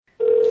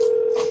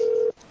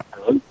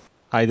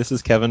Hi, this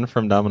is Kevin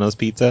from Domino's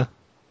Pizza.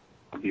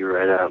 I'll be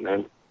right out,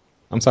 man.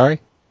 I'm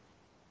sorry?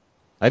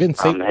 I didn't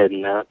say... I'm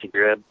heading out to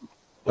grab...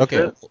 What's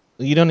okay, up?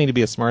 you don't need to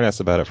be a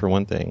smartass about it, for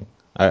one thing.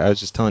 I was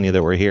just telling you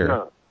that we're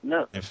here.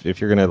 No. If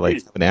you're going to, like,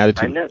 Dude, have an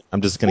attitude,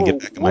 I'm just going to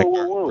get back in my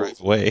car and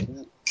drive away.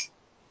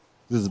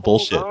 This is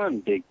bullshit. Hold on,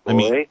 big boy. I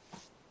mean,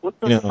 what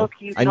the fuck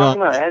are you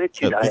talking about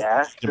attitude? I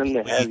asked them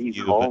to have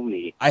you call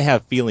me. I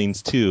have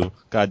feelings, too,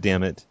 God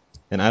damn it.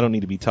 And I don't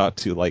need to be talked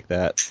to like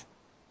that.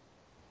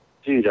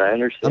 Dude, I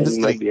understand you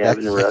might be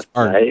having a rough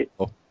night.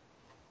 I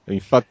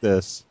mean, fuck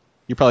this.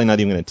 You're probably not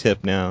even going to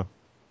tip now.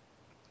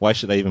 Why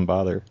should I even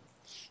bother?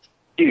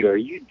 Dude, are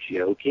you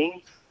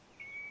joking?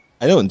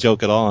 I don't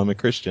joke at all. I'm a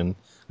Christian.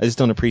 I just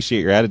don't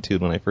appreciate your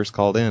attitude when I first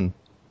called in.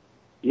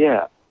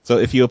 Yeah. So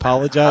if you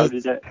apologize, How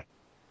did that...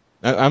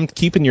 I'm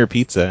keeping your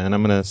pizza, and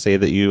I'm going to say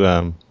that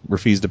you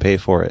refuse to pay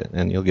for it,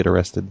 and you'll get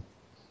arrested.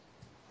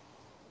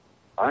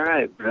 All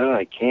right, bro.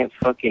 I can't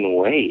fucking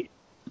wait.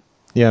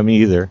 Yeah, me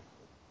either.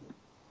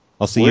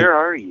 Where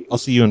are you? I'll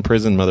see you in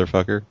prison,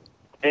 motherfucker.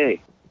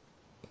 Hey.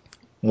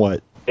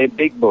 What? Hey,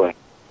 big boy.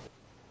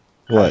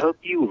 What? I hope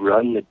you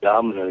run the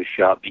Domino's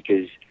shop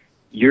because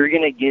you're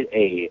going to get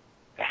a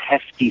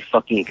hefty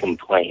fucking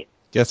complaint.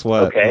 Guess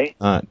what? Okay?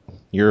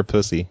 You're a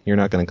pussy. You're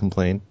not going to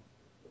complain.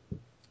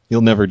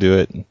 You'll never do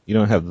it. You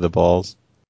don't have the balls.